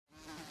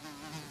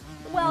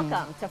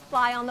Welcome to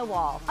Fly on the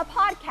Wall, a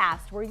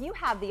podcast where you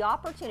have the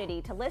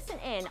opportunity to listen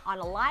in on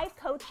a live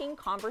coaching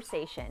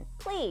conversation.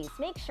 Please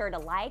make sure to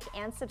like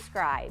and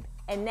subscribe.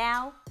 And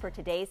now for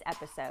today's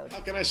episode. How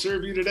can I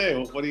serve you today?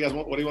 What do you guys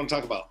want? What do you want to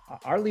talk about?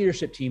 Our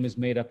leadership team is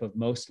made up of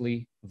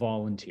mostly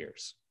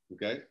volunteers.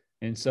 Okay.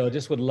 And so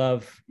just would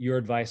love your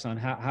advice on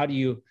how do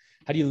you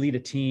lead a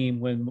team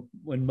when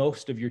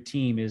most of your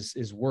team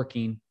is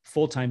working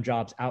full-time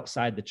jobs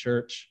outside the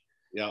church?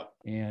 Yeah.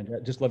 And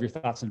just love your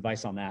thoughts and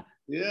advice on that.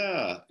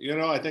 Yeah.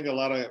 I think a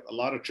lot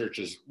of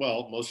churches,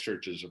 well, most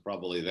churches are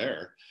probably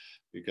there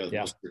because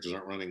most churches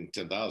aren't running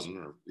 10,000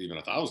 or even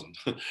 1,000.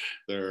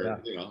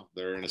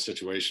 They're in a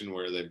situation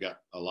where they've got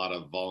a lot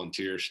of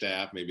volunteer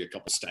staff, maybe a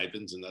couple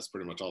stipends, and that's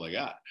pretty much all they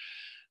got.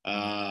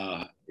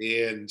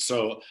 And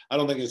so I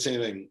don't think it's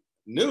anything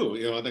new.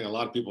 I think a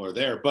lot of people are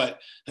there, but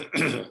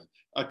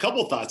a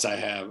couple thoughts I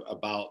have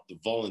about the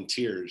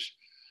volunteers.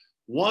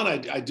 One,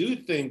 I do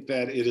think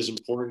that it is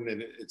important,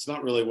 and it's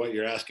not really what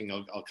you're asking.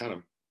 I'll kind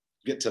of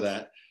get to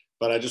that,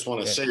 but I just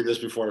want to say this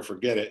before I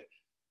forget it.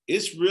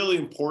 It's really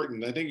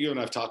important. I think you and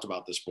I've talked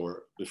about this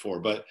before,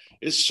 but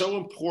it's so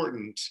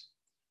important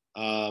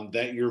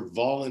that your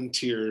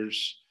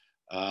volunteers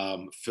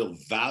feel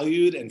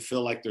valued and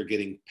feel like they're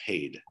getting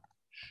paid.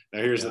 Now,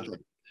 here's the thing.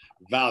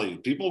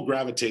 Valued. People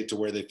gravitate to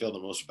where they feel the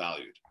most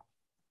valued.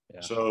 Yeah.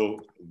 So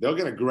they're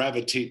going to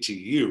gravitate to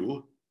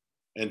you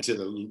and to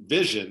the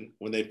vision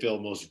when they feel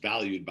most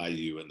valued by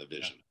you and the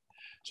vision.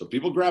 So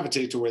people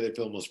gravitate to where they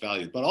feel most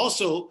valued, but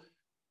also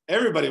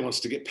everybody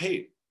wants to get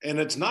paid, and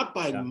it's not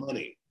by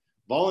money.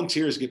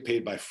 Volunteers get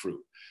paid by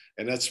fruit.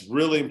 And that's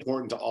really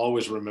important to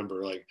always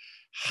remember, like,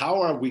 how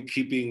are we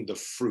keeping the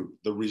fruit,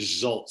 the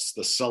results,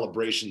 the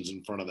celebrations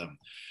in front of them?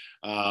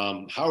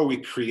 How are we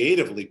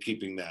creatively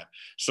keeping that?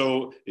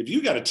 So if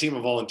you got a team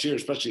of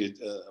volunteers, especially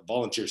a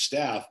volunteer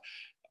staff,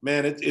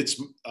 man, it's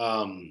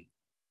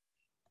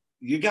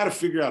you got to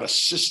figure out a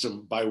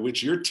system by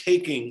which you're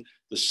taking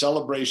the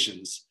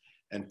celebrations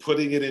and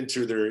putting it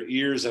into their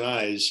ears and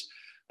eyes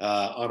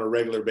on a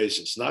regular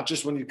basis. Not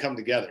just when you come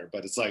together,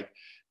 but it's like,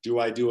 do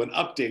I do an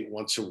update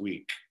once a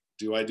week?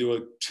 Do I do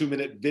a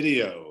 2-minute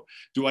video?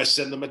 Do I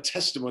send them a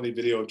testimony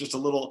video of just a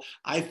little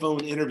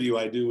iPhone interview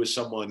I do with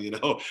someone,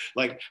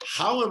 Like,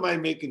 how am I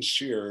making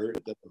sure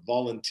that the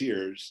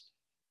volunteers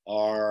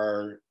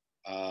are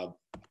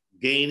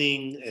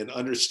gaining and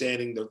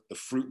understanding the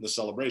fruit and the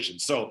celebration?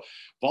 So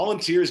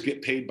volunteers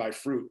get paid by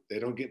fruit. They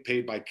don't get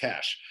paid by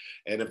cash.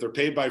 And if they're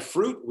paid by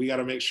fruit, we got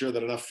to make sure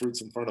that enough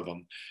fruit's in front of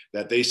them,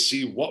 that they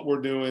see what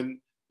we're doing,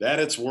 that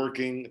it's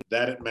working,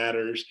 that it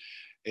matters.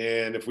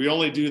 And if we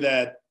only do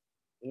that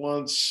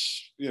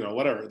once,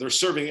 whatever, they're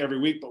serving every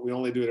week, but we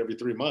only do it every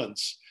 3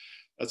 months,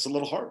 that's a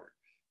little harder.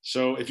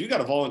 So if you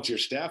got a volunteer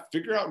staff,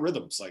 figure out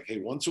rhythms. Like, hey,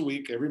 once a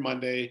week, every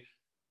Monday,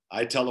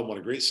 I tell them what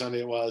a great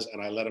Sunday it was,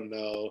 and I let them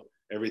know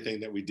everything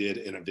that we did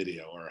in a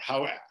video, or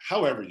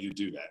however you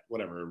do that,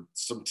 whatever,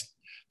 some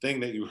thing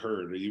that you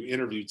heard, or you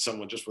interviewed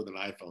someone just with an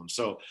iPhone.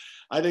 So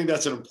I think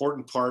that's an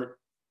important part.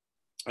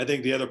 I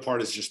think the other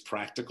part is just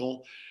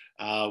practical.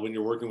 When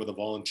you're working with a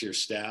volunteer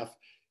staff,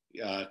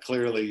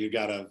 clearly you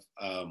got to,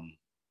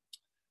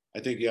 I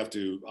think you have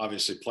to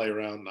obviously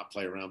not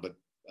play around, but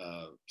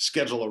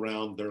schedule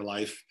around their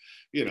life.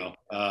 They're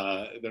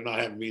not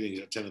having meetings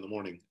at 10 in the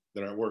morning.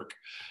 They're at work.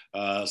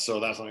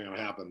 So that's not going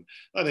to happen.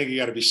 I think you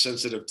got to be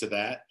sensitive to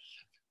that.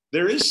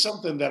 There is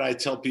something that I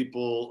tell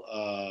people,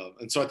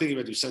 and so I think you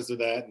have to be sensitive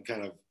to that and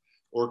kind of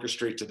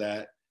orchestrate to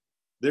that.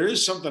 There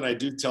is something I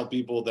do tell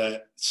people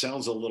that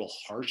sounds a little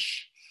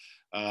harsh,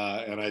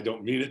 and I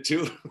don't mean it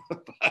to,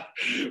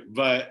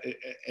 but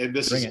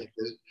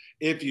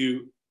if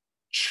you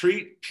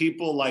treat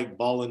people like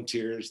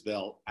volunteers,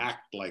 they'll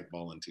act like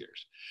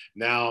volunteers.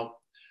 Now,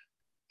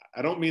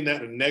 I don't mean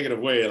that in a negative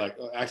way, like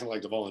acting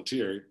like the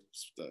volunteer.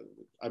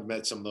 I've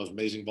met some of those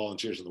amazing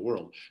volunteers in the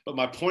world. But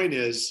my point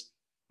is,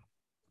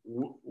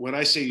 when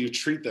I say you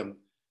treat them,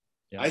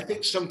 I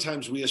think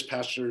sometimes we as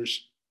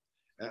pastors,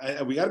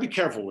 we got to be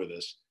careful with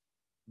this,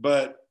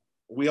 but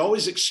we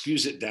always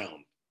excuse it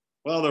down.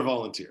 Well, they're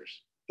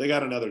volunteers. They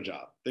got another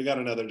job.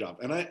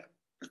 And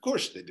of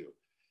course they do.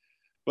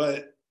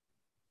 But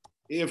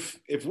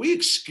if we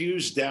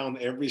excuse down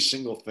every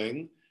single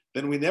thing,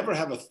 then we never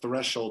have a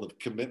threshold of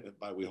commitment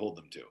by we hold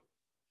them to.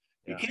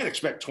 You can't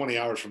expect 20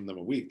 hours from them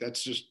a week.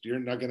 That's just, you're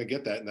not going to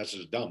get that. And that's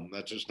just dumb.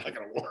 That's just not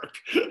going to work.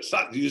 It's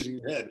not using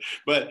your head.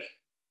 But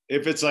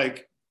if it's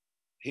like,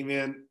 hey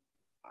man,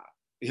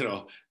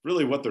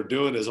 really what they're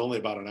doing is only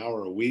about an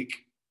hour a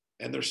week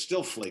and they're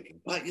still flaking.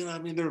 But,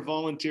 they're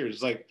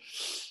volunteers. Like,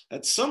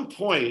 at some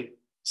point,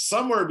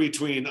 somewhere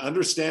between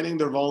understanding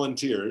they're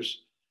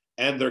volunteers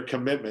and their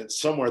commitment,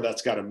 somewhere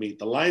that's got to meet.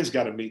 The line's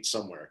got to meet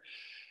somewhere.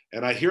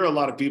 And I hear a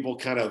lot of people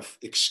kind of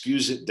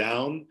excuse it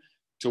down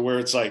to where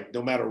it's like,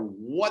 no matter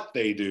what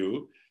they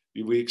do,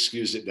 we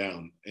excuse it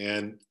down.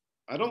 And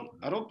I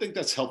don't think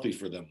that's healthy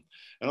for them.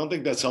 I don't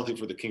think that's healthy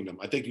for the kingdom.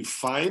 I think you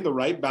find the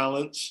right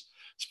balance,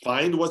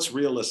 find what's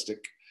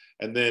realistic,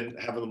 and then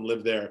have them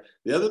live there.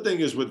 The other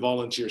thing is with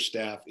volunteer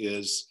staff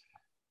is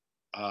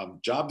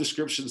job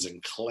descriptions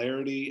and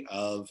clarity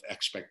of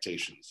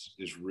expectations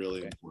is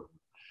really important.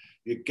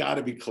 You got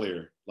to be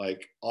clear,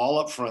 like all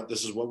up front.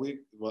 This is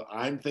what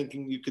I'm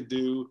thinking you could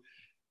do.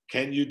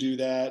 Can you do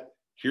that?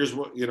 Here's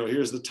what,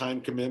 here's the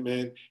time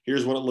commitment.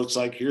 Here's what it looks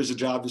like. Here's the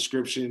job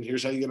description.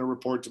 Here's how you're going to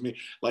report to me.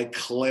 Like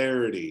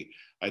clarity,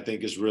 I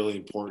think, is really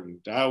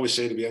important. I always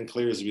say to be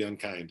unclear is to be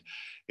unkind,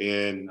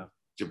 and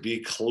to be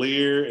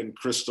clear and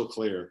crystal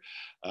clear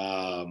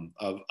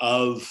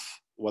of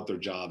what their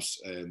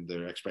jobs and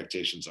their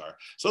expectations are.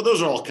 So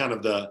those are all kind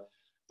of the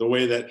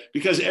way that,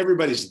 because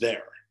everybody's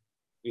there.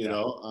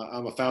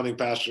 I'm a founding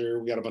pastor.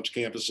 We got a bunch of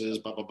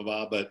campuses, blah, blah, blah,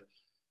 blah. But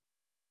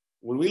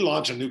when we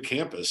launch a new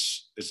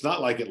campus, it's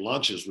not like it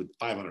launches with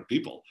 500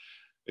 people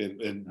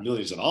and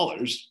millions of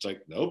dollars. It's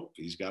like, nope,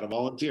 he's got to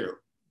volunteer.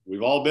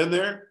 We've all been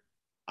there.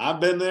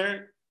 I've been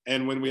there.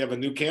 And when we have a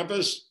new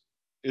campus,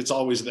 it's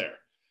always there.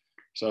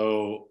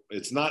 So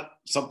it's not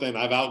something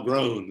I've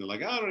outgrown. They're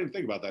like, I don't even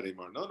think about that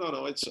anymore. No.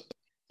 It's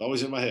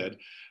always in my head.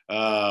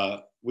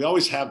 We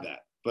always have that.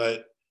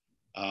 But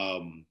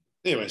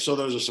anyway, so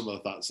those are some of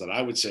the thoughts that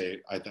I would say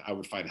I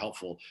would find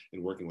helpful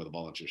in working with a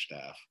volunteer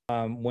staff.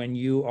 When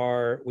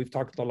we've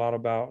talked a lot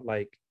about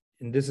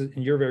and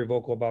you're very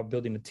vocal about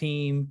building a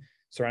team,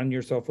 surrounding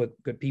yourself with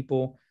good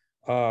people.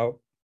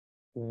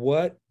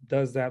 What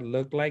does that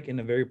look like in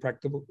a very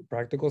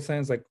practical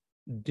sense? Like,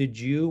 did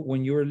you,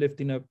 when you were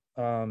lifting up,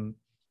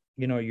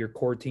 your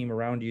core team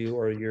around you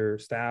or your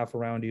staff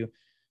around you,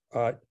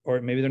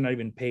 or maybe they're not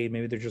even paid,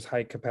 maybe they're just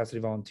high capacity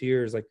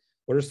volunteers, like,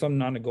 what are some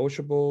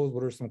non-negotiables?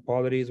 What are some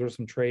qualities? What are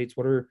some traits?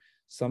 What are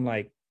some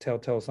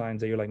telltale signs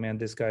that you're like, man,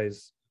 this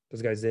guy's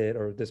it,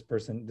 or this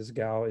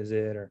gal is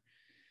it,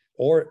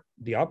 or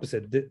the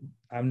opposite?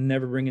 I'm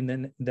never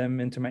bringing them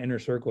into my inner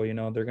circle.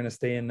 They're gonna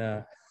stay in.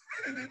 They're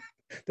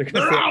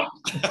out.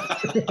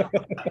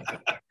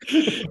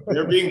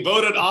 They're being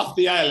voted off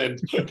the island.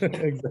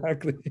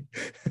 Exactly.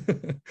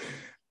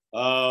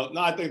 No,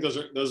 I think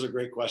those are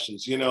great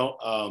questions.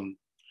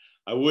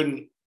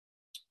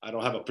 I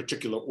don't have a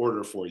particular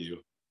order for you.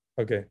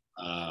 Okay.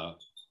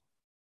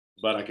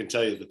 But I can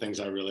tell you the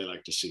things I really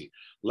like to see.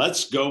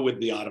 Let's go with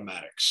the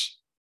automatics,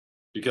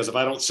 because if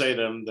I don't say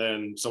them,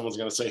 then someone's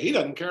going to say, he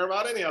doesn't care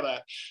about any of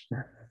that.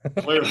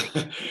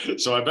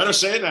 So I better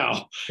say it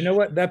now. You know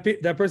what?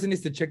 That person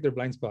needs to check their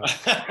blind spot.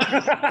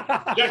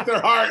 Check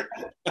their heart.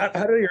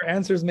 How do your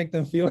answers make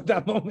them feel at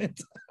that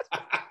moment?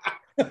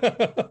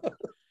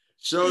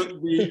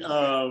 So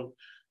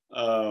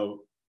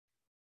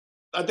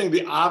I think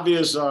the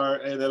obvious are,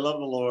 hey, they love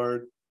the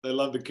Lord, they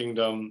love the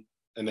kingdom,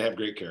 and they have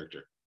great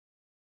character.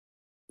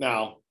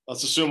 Now,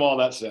 let's assume all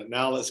that's it.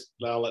 Now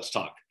let's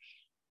talk.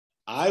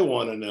 I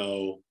want to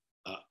know,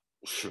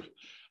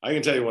 I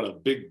can tell you one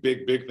of the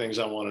big things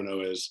I want to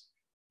know is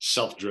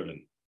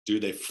self-driven. Do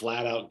they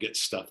flat out get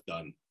stuff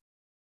done?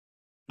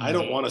 Mm-hmm. I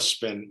don't want to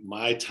spend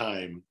my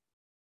time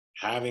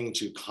having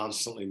to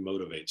constantly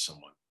motivate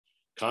someone,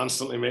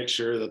 constantly make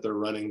sure that they're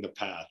running the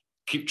path,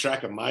 keep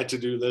track of my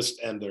to-do list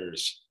and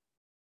theirs.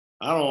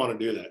 I don't want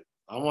to do that.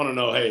 I want to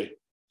know, hey,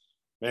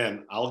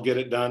 man, I'll get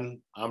it done.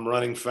 I'm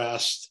running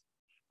fast.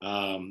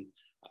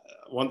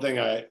 One thing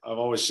I've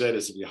always said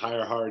is if you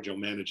hire hard, you'll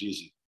manage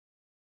easy.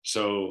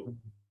 So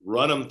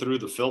run them through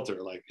the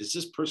filter. Like, is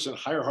this person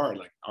hire hard?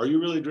 Like, are you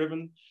really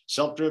driven,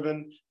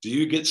 self-driven? Do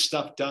you get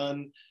stuff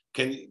done?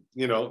 Do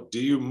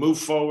you move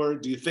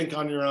forward? Do you think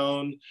on your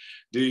own?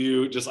 Do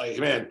you just like,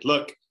 man,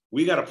 look,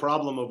 we got a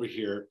problem over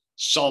here.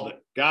 Solve it.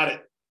 Got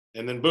it.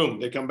 And then boom,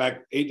 they come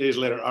back 8 days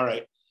later. All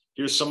right,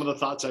 here's some of the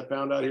thoughts I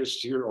found out.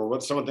 Or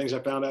what some of the things I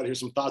found out. Here's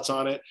some thoughts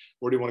on it.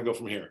 Where do you want to go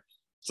from here?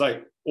 It's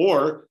like,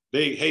 or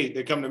they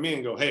come to me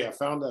and go, hey, I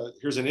found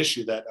here's an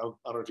issue that I don't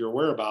know if you're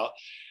aware about.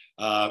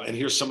 And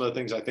here's some of the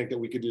things I think that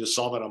we could do to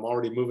solve it. I'm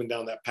already moving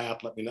down that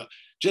path. Let me know.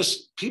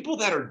 Just people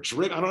that are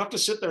driven. I don't have to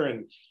sit there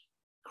and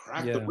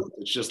crack the whip.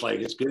 It's just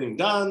like, it's getting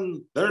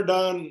done. They're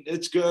done.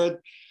 It's good.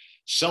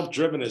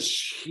 Self-driven is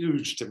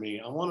huge to me.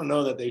 I want to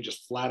know that they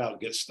just flat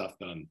out get stuff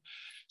done.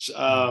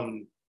 So,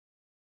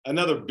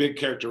 another big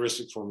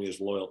characteristic for me is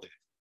loyalty.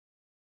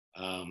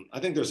 I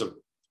think there's a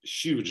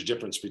huge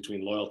difference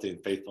between loyalty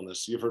and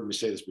faithfulness. You've heard me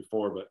say this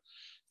before, but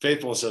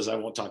faithfulness says I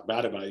won't talk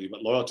bad about you,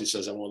 but loyalty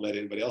says I won't let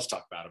anybody else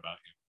talk bad about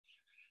you.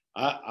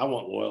 I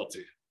want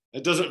loyalty.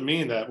 It doesn't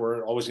mean that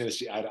we're always going to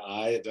see eye to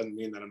eye. It doesn't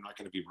mean that I'm not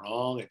going to be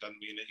wrong. It doesn't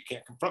mean that you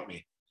can't confront me.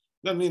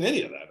 It doesn't mean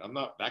any of that. I'm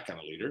not that kind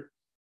of leader.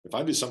 If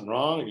I do something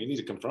wrong and you need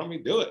to confront me,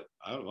 do it.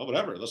 I don't know,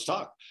 whatever. Let's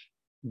talk.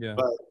 Yeah.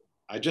 But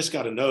I just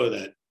got to know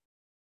that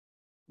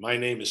my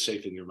name is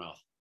safe in your mouth.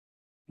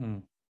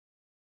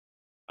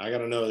 I got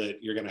to know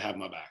that you're going to have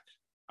my back.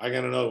 I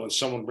got to know when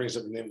someone brings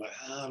up the name, like,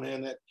 oh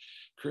man, that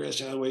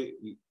Chris, wait,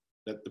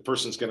 that the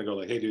person's going to go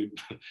like, hey dude,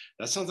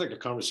 that sounds like a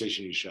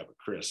conversation you should have with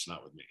Chris,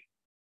 not with me.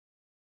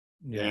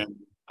 Yeah. And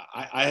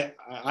I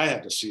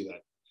have to see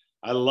that.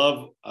 I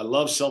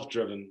love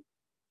self-driven.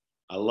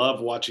 I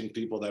love watching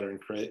people that are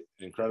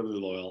incredibly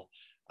loyal.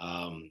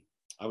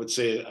 I would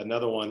say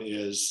another one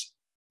is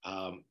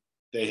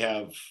they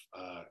have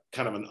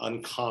kind of an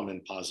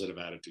uncommon positive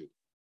attitude.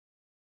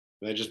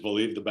 They just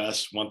believe the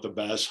best, want the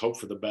best, hope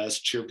for the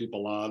best, cheer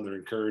people on. They're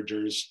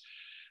encouragers.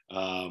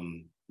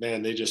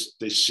 Man, they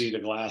see the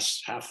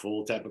glass half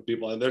full type of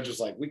people. And they're just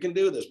like, we can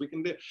do this. We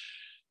can do.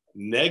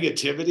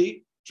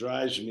 Negativity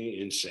drives me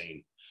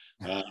insane.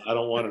 I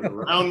don't want it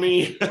around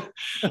me. I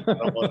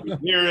don't want to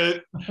be near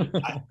it.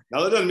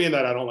 Now, that doesn't mean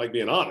that I don't like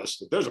being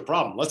honest. If there's a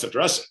problem, let's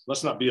address it.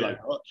 Let's not be like,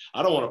 oh,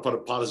 I don't want to put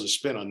a positive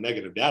spin on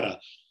negative data.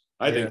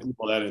 I think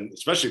people that,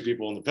 especially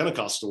people in the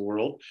Pentecostal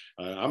world,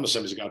 I'm a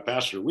Assemblies of God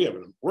pastor.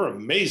 We're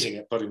amazing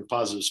at putting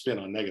positive spin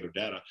on negative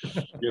data.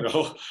 You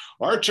know,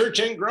 our church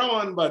ain't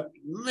growing, but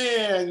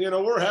man, you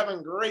know, we're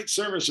having great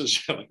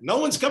services. No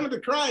one's coming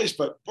to Christ,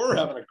 but we're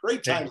having a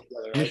great time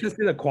together. You should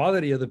see the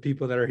quality of the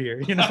people that are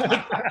here. You know,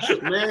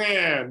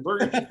 man, we're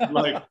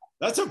like,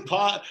 that's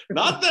not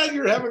that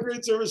you're having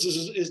great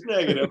services is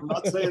negative. I'm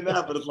not saying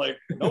that, but it's like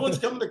no one's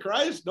coming to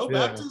Christ, no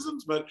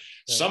baptisms, but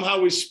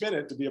somehow we spin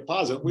it to be a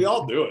positive. We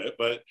all do it,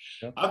 but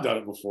I've done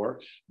it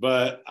before.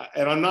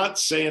 And I'm not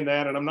saying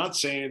that, and I'm not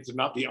saying to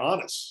not be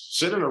honest.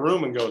 Sit in a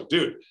room and go,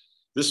 dude,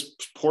 this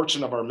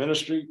portion of our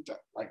ministry,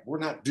 like we're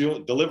not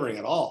delivering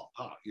at all.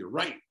 Oh, you're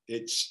right.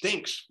 It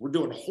stinks. We're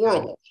doing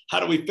horrible.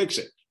 How do we fix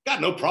it? Got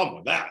no problem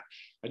with that.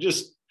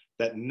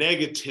 That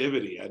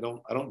negativity, I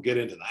don't get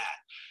into that.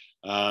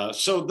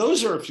 So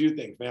those are a few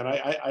things, man.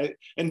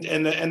 And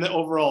the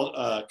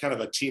overall kind of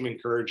a team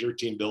encourager,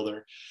 team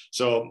builder.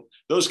 So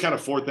those kind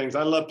of 4 things.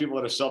 I love people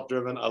that are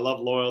self-driven. I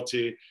love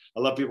loyalty. I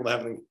love people that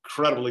have an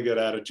incredibly good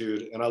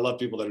attitude, and I love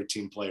people that are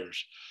team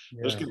players.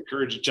 Those can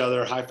encourage each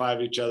other, high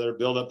five each other,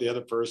 build up the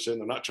other person.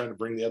 They're not trying to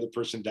bring the other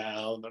person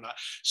down. They're not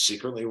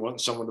secretly wanting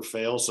someone to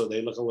fail so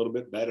they look a little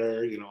bit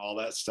better, you know, all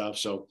that stuff.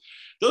 So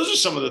those are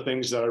some of the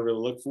things that I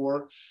really look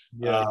for.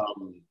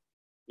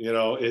 You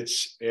know,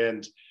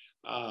 and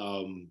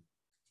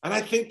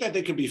I think that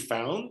they can be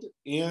found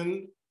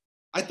in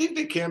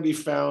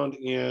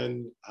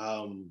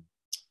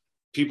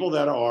people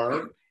that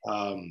are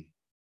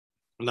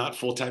not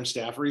full-time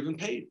staff or even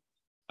paid.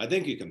 I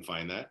think you can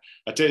find that.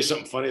 I'll tell you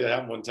something funny that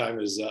happened one time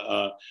is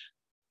I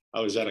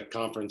was at a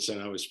conference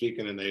and I was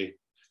speaking, and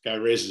guy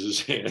raises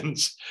his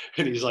hands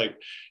and he's like,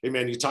 hey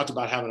man, you talked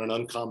about having an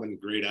uncommon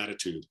great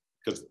attitude.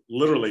 Because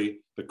literally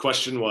the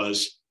question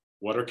was,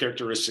 what are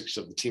characteristics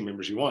of the team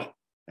members you want?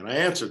 And I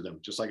answered them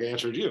just like I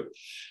answered you.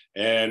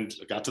 And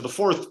I got to the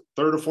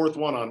third or fourth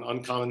one on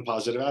uncommon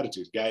positive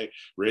attitude. Guy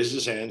raises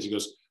his hands. He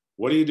goes,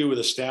 what do you do with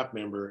a staff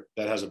member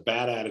that has a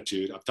bad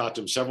attitude? I've talked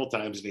to him several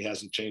times and he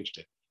hasn't changed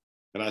it.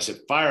 And I said,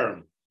 fire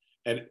him.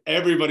 And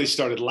everybody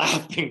started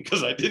laughing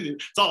because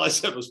that's all I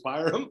said was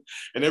fire him.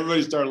 And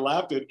everybody started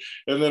laughing.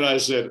 And then I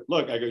said,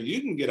 look, I go,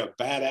 you can get a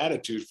bad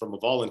attitude from a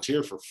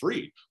volunteer for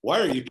free. Why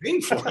are you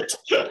paying for it?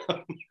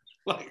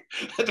 Like,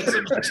 that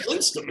doesn't make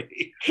sense to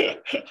me.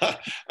 I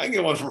can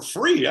get one for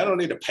free. I don't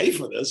need to pay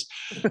for this.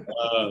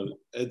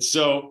 And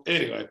so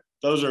anyway,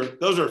 those are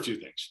a few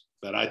things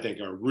that I think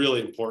are really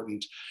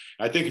important.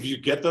 I think if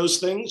you get those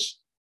things,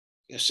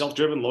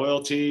 self-driven,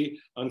 loyalty,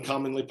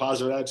 uncommonly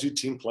positive attitude,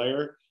 team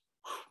player,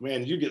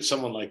 man, you get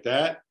someone like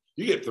that,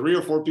 you get 3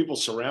 or 4 people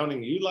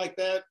surrounding you like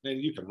that, then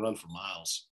you can run for miles.